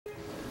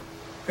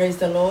Praise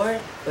the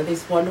Lord for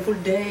this wonderful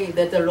day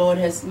that the Lord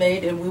has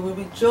made, and we will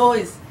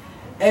rejoice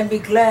and be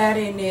glad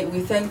in it.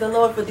 We thank the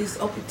Lord for this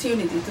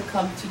opportunity to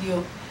come to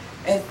you.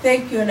 And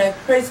thank you, and I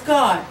praise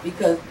God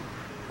because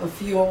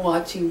of you are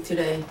watching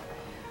today.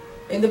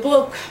 In the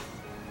book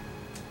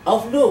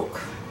of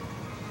Luke,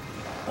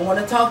 I want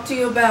to talk to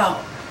you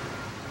about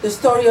the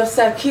story of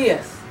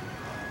Zacchaeus.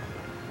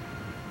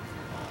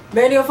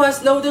 Many of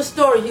us know the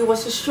story. He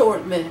was a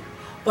short man.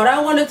 But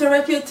I want to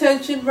direct your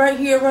attention right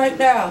here, right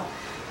now,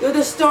 to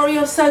the story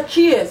of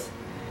Zacchaeus.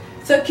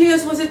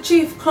 Zacchaeus was a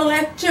chief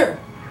collector.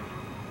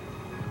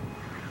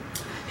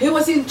 He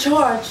was in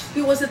charge.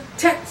 He was a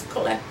tax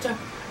collector.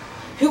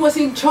 He was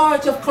in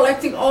charge of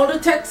collecting all the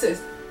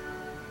taxes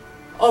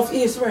of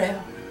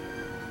Israel.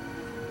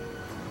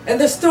 And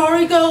the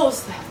story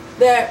goes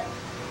that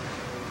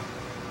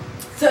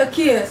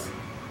Zacchaeus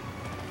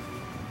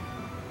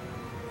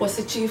was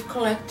a chief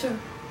collector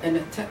and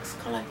a tax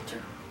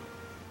collector.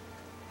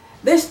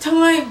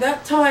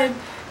 That time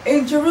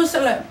in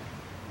Jerusalem,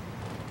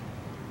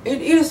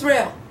 in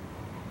Israel,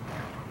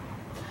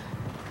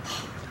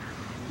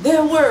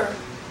 there were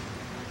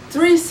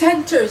 3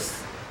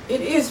 centers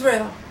in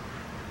Israel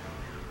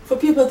for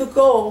people to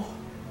go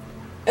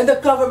and the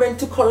government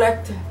to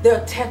collect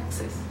their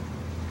taxes.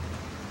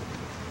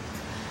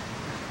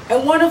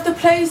 And one of the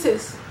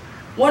places,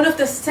 one of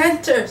the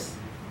centers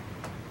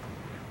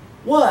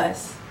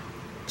was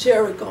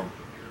Jericho.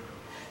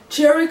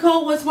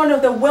 Jericho was one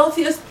of the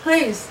wealthiest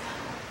places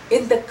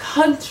in the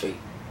country,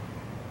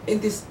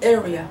 in this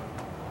area.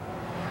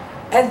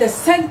 And the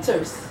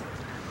centers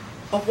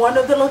of one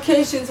of the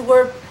locations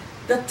where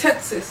the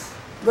taxes,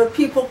 where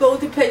people go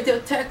to pay their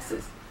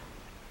taxes,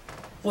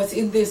 was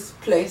in this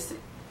place,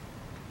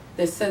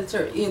 the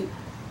center in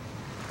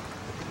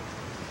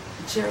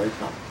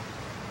Jericho.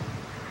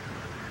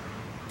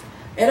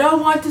 And I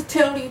want to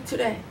tell you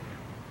today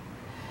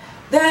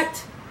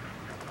that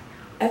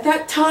at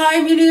that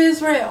time in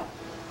Israel,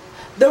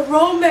 the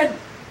Roman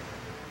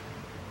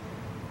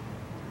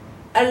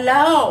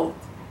allowed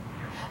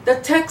the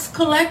tax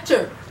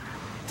collector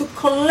to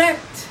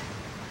collect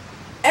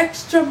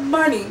extra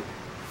money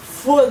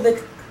for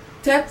the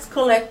tax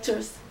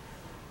collectors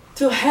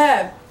to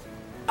have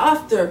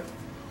after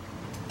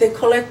they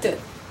collected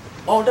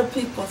all the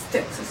people's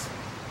taxes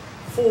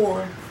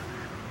for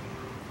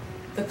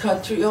the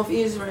country of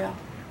Israel.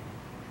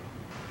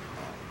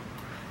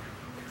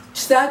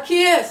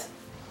 Zacchaeus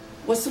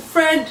was a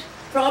friend,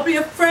 probably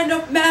a friend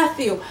of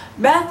Matthew.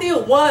 Matthew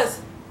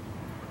was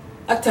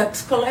a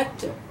tax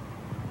collector.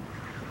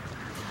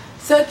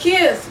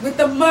 Zacchaeus, with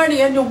the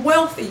money and the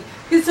wealthy,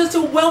 he's such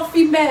a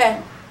wealthy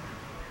man.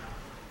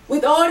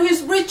 With all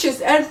his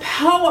riches and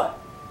power,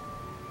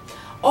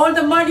 all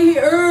the money he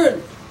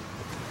earned,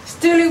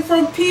 stealing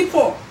from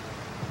people,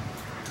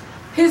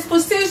 his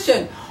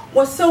position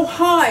was so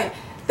high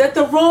that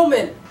the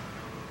Roman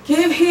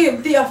gave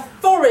him the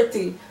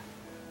authority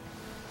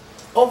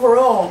over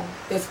all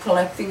this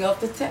collecting of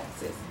the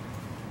taxes.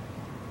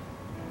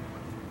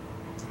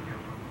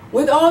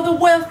 With all the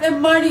wealth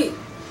and money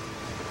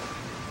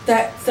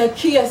that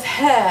Zacchaeus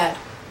had,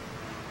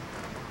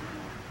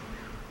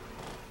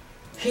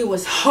 he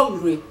was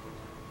hungry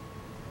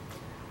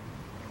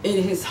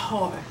in his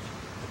heart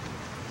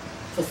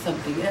for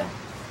something else.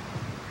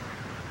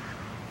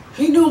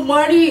 He knew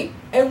money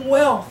and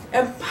wealth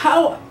and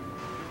power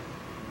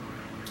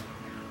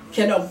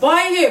cannot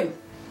buy him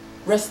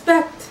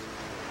respect,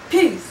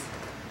 peace,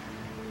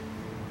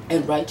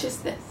 and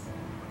righteousness.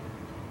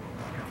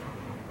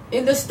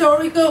 In the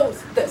story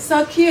goes that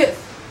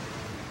Zacchaeus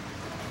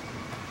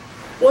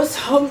was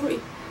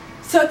hungry.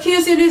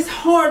 Zacchaeus in his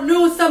heart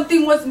knew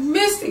something was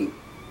missing.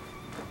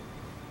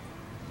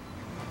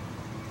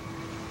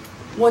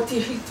 What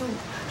did he do?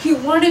 He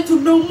wanted to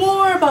know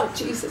more about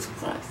Jesus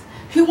Christ.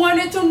 He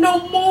wanted to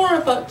know more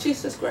about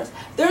Jesus Christ.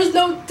 There is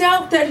no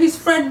doubt that his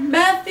friend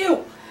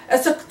Matthew,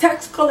 as a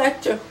tax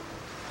collector,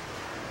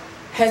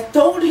 had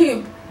told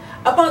him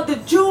about the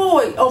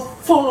joy of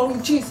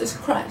following Jesus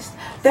Christ.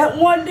 That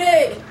one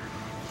day,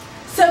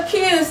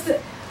 Zacchaeus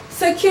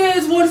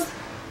was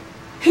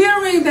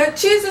hearing that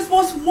Jesus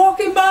was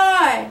walking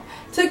by.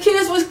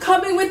 Zacchaeus was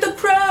coming with the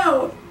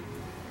crowd.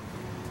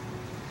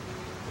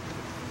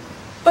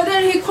 But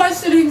then he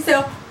questioned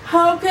himself,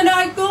 how can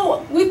I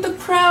go with the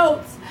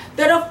crowds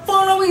that are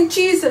following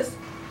Jesus?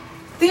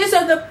 These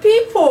are the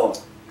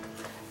people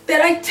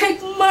that I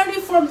take money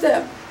from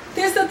them.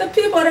 These are the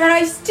people that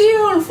I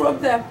steal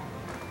from them.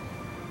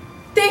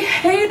 They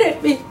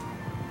hated me.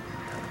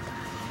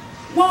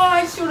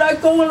 Why should I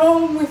go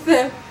along with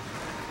them?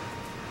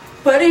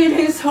 But in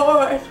his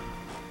heart,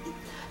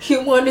 he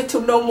wanted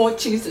to know more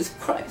Jesus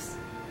Christ.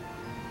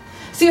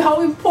 See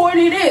how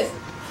important it is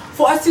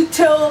for us to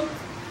tell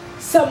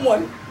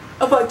someone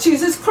about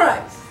Jesus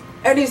Christ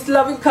and his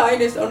loving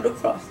kindness on the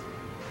cross.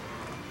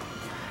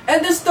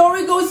 And the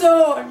story goes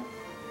on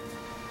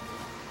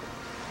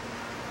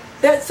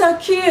that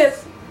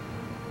Zacchaeus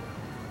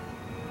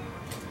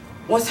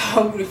was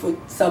hungry for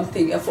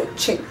something and for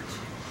change.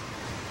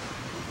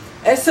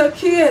 And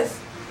Zacchaeus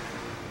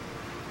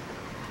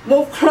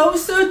Move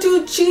closer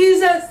to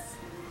Jesus.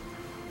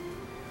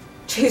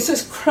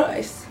 Jesus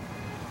Christ.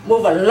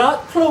 Move a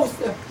lot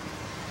closer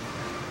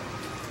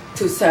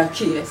to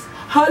Zacchaeus.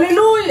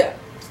 Hallelujah.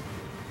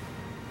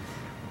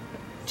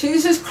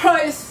 Jesus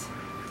Christ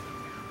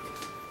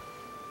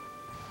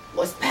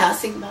was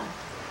passing by.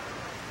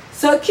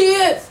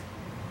 Zacchaeus,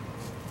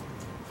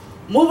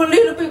 move a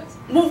little bit,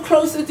 move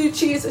closer to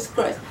Jesus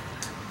Christ.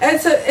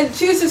 And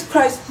Jesus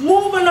Christ,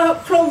 move a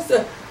lot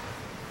closer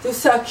to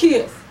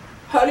Zacchaeus.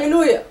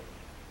 Hallelujah.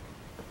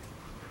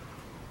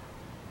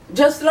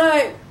 Just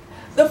like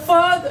the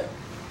father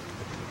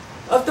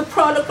of the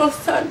prodigal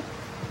son,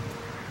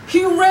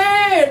 he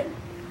ran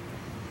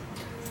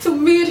to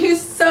meet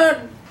his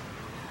son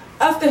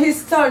after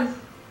his son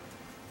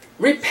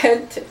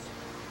repented.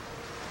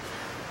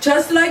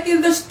 Just like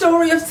in the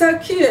story of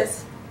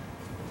Zacchaeus,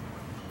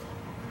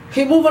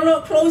 he moved a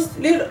lot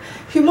closer.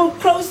 He moved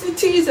close to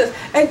Jesus,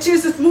 and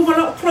Jesus moved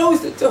a lot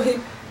closer to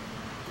him.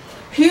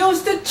 He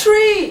used the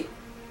tree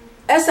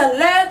as a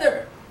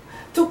ladder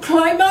to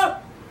climb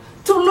up,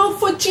 to look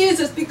for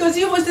Jesus, because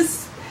he was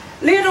this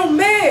little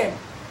man.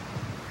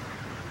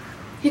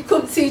 He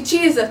couldn't see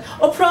Jesus,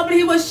 or probably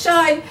he was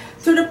shy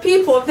to the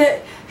people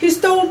that he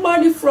stole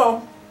money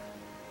from.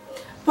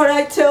 But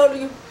I tell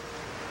you,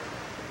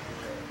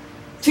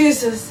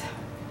 Jesus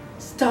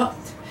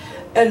stopped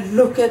and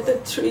looked at the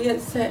tree and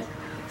said,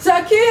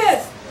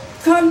 Zacchaeus,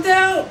 come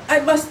down. I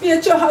must be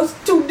at your house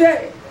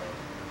today.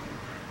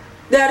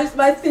 That is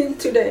my thing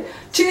today.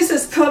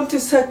 Jesus come to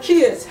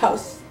Zacchaeus'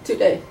 house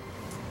today.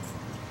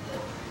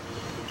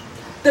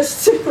 The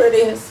secret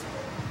is,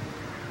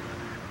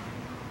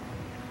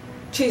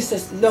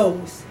 Jesus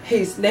knows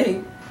his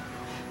name.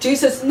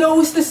 Jesus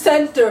knows the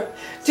center.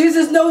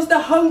 Jesus knows the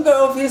hunger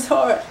of his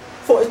heart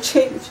for a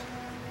change.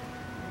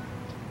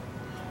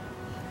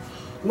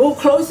 Move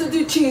closer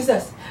to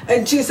Jesus,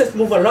 and Jesus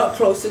moved a lot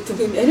closer to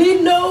him, and he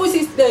knows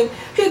his name.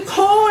 He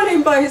called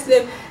him by his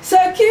name.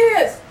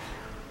 Zacchaeus,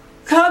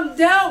 come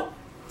down.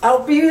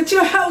 I'll be at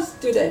your house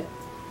today.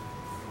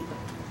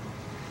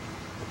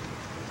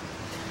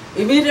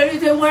 Immediately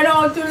they went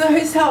on to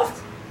his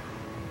house.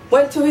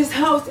 Went to his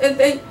house and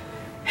they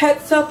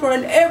had supper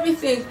and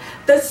everything.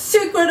 The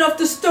secret of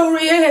the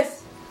story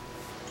is,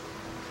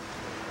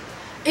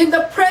 in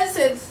the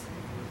presence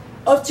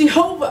of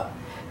Jehovah,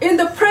 in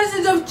the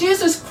presence of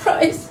Jesus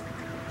Christ,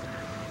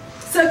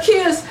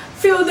 Zacchaeus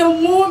feel the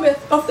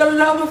warmth of the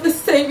love of the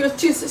Savior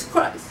Jesus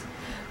Christ.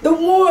 The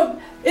warmth.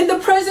 In the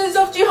presence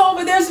of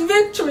Jehovah, there's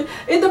victory.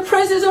 In the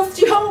presence of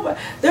Jehovah,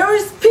 there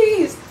is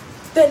peace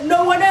that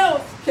no one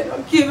else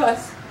cannot give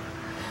us.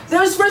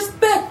 There's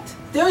respect.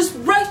 There's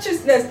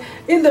righteousness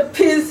in the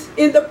peace,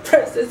 in the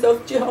presence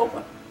of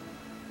Jehovah.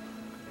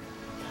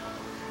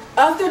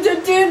 After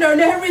the dinner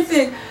and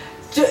everything,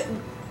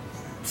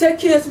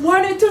 Zacchaeus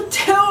wanted to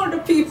tell the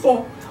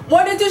people,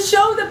 wanted to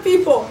show the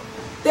people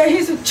that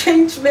he's a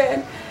changed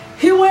man.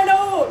 He went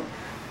on,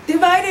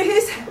 divided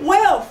his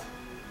wealth,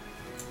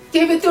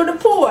 gave it to the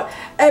poor,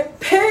 and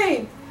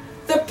paid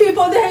the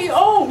people that he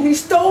owned, he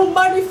stole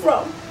money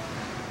from,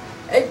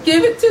 and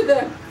gave it to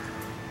them.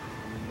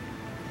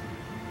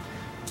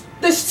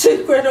 The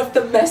secret of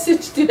the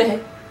message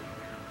today,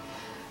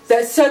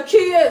 that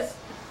Zacchaeus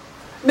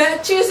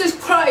met Jesus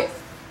Christ.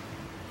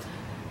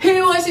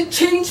 He was a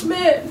changed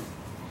man.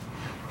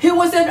 He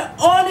was an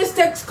honest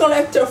tax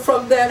collector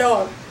from then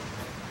on.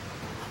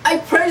 I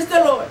praise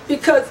the Lord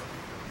because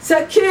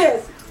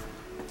Zacchaeus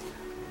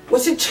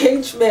was a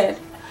changed man,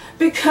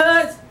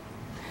 because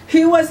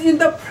he was in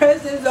the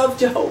presence of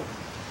Jehovah.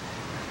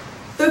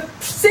 The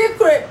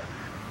secret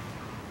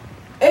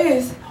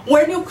is,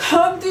 when you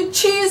come to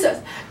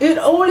Jesus, it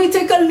only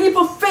takes a leap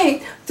of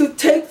faith to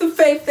take the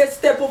faith, that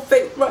step of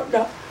faith right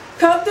now.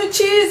 Come to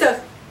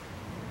Jesus.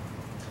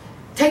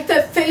 Take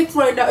that faith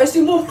right now. As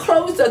you move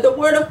closer, the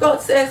Word of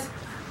God says,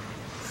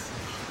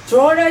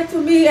 draw nigh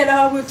to me and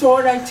I will draw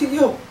nigh to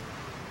you.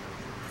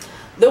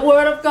 The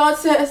Word of God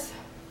says,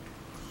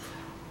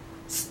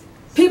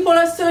 people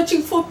are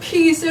searching for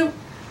peace and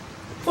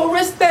for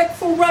respect,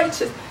 for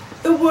righteousness.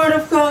 The Word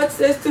of God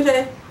says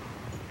today,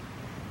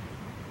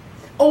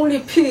 only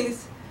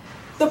peace,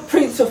 the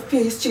Prince of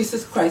Peace,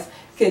 Jesus Christ,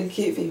 can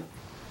give you.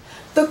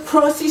 The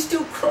cross is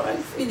still crying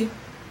for you.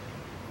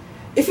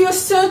 If you're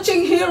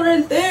searching here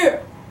and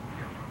there,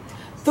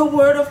 the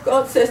Word of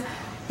God says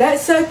that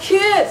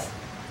Zacchaeus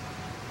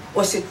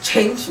was a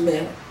changed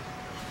man.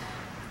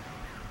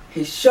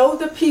 He showed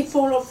the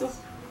people of the,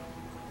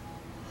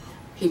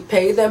 he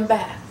paid them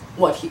back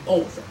what he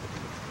owed them.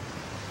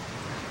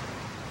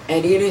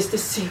 And it is the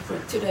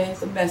secret today,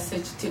 the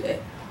message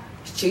today.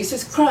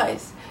 Jesus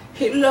Christ,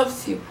 he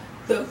loves you.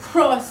 The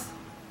cross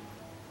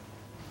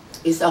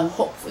is our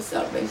hope for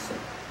salvation.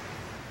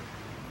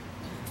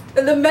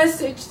 And the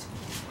message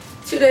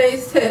today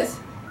says,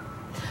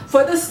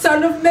 for the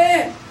Son of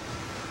Man,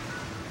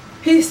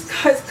 he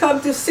has come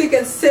to seek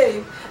and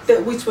save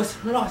that which was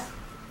lost.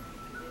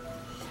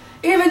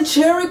 Even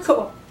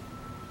Jericho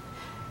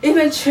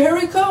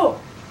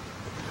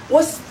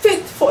was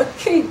fit for a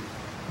king.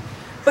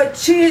 But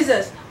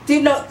Jesus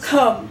did not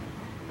come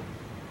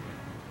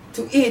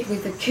to eat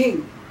with the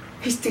king.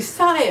 His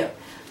desire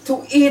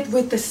to eat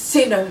with the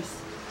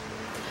sinners.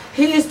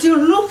 He is still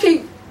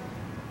looking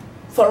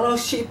for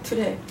lost sheep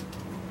today.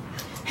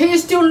 He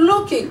is still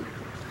looking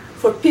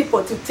for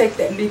people to take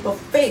that leap of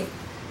faith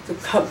to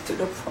come to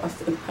the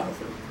cross of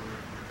Calvary.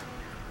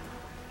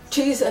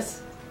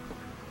 Jesus,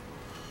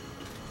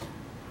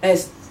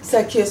 as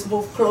Zacchaeus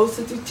moved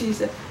closer to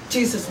Jesus,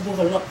 Jesus moved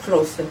a lot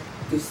closer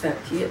to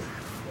Zacchaeus.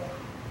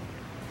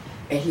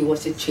 And he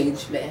was a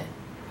changed man.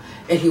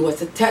 And he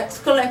was a tax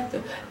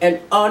collector,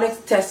 an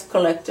honest tax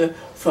collector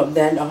from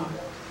then on.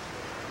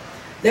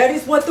 That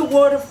is what the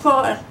Word of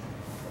God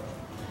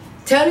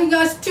telling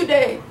us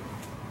today.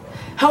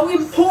 How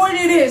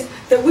important it is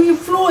that we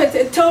influence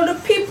and tell the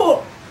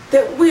people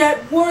that we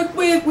at work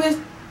with,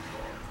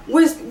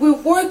 we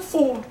work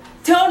for.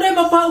 Tell them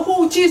about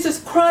who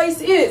Jesus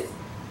Christ is.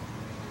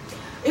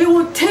 It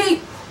will take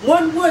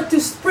one word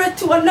to spread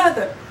to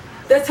another.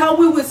 That's how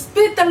we will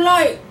spit the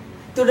light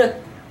to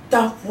the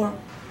dark world.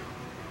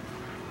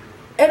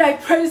 And I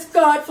praise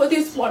God for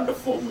this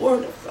wonderful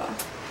Word of God.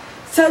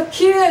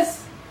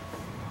 Zacchaeus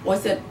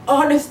was an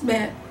honest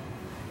man,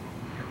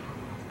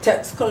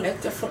 tax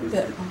collector from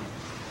then on.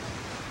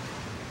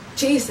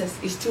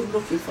 Jesus is still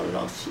looking for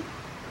lost sheep.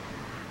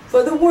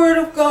 For the Word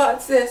of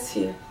God says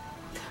here,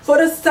 for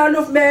the Son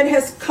of Man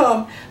has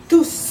come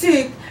to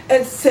seek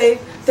and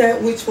save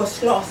that which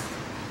was lost.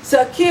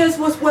 Zacchaeus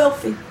was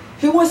wealthy.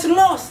 He was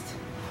lost.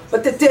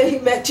 But the day he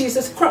met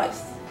Jesus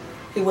Christ,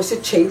 he was a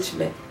changed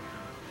man.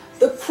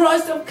 The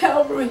cross of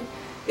Calvary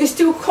is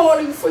still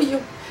calling for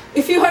you.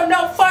 If you have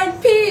not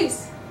found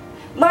peace,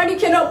 money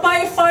cannot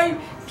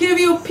give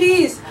you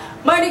peace.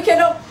 Money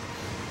cannot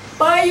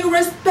buy you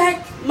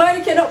respect.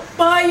 Money cannot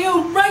buy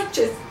you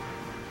righteousness.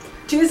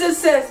 Jesus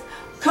says,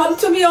 come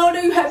to me all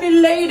that you have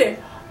been laden.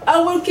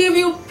 I will give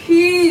you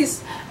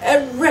peace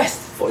and rest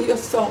for your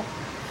soul.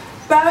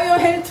 Bow your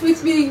heads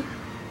with me.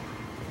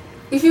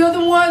 If you're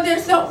the one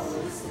that's not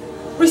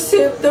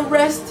received the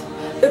rest,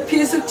 the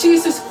peace of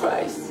Jesus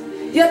Christ.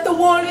 Yet the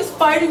world is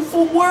fighting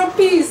for world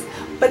peace,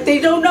 but they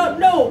do not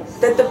know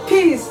that the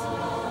peace,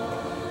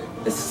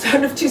 the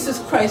Son of Jesus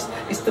Christ,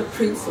 is the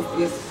Prince of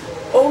Peace.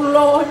 Oh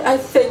Lord, I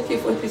thank you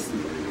for this.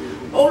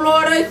 Oh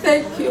Lord, I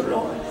thank you,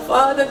 Lord.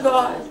 Father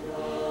God,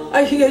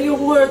 I hear your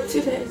word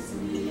today.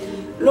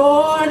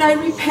 Lord, I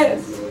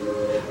repent.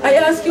 I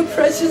ask your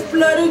precious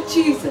blood of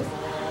Jesus,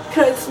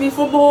 cleanse me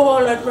from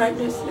all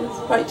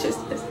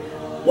unrighteousness.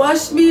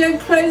 Wash me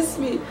and cleanse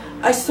me.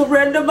 I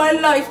surrender my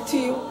life to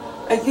you.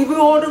 I give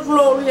you all the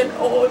glory and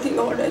all the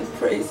honor and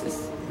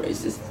praises.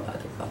 Praises,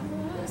 Father God.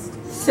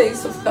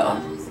 Saints of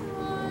God.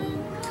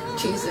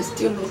 Jesus is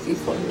still looking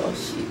for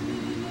lost sheep.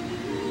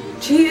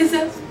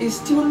 Jesus is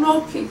still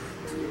looking.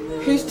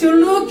 He's still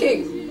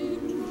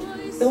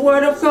looking. The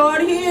Word of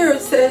God here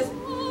says,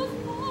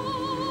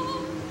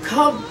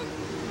 come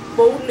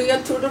boldly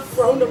unto the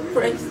throne of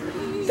grace,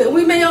 that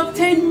we may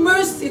obtain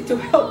mercy to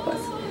help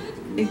us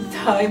in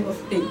time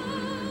of need.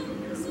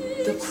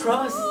 The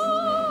cross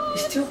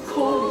is still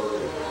calling.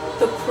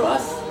 The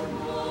cross.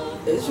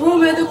 There's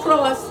room at the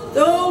cross.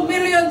 Though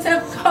millions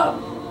have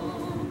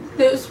come,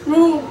 there's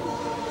room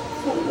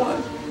for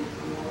one.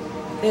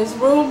 There's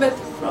room at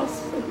the cross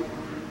for you.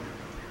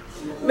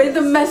 May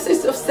the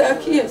message of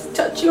Zacchaeus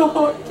touch your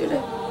heart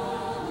today.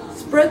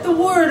 Spread the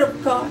word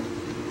of God.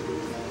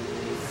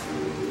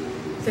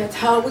 That's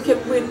how we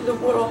can win the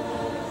world.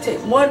 Take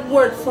one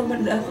word from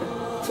another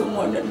to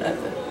one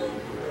another.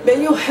 May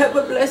you have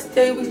a blessed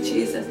day with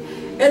Jesus.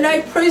 And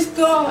I praise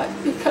God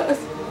because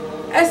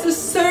as a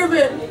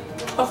servant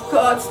of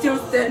God still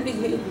standing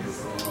here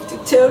to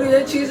tell you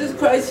that Jesus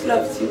Christ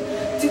loves you,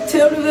 to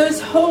tell you there's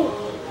hope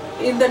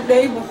in the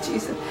name of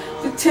Jesus,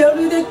 to tell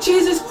you that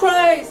Jesus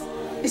Christ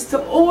is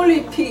the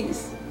only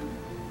peace.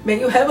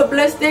 May you have a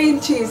blessed day in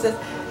Jesus.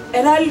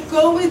 And I'll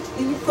go with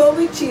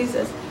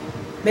Jesus.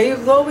 May you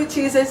go with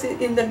Jesus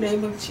in the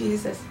name of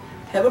Jesus.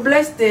 Have a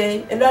blessed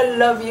day, and I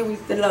love you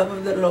with the love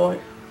of the Lord.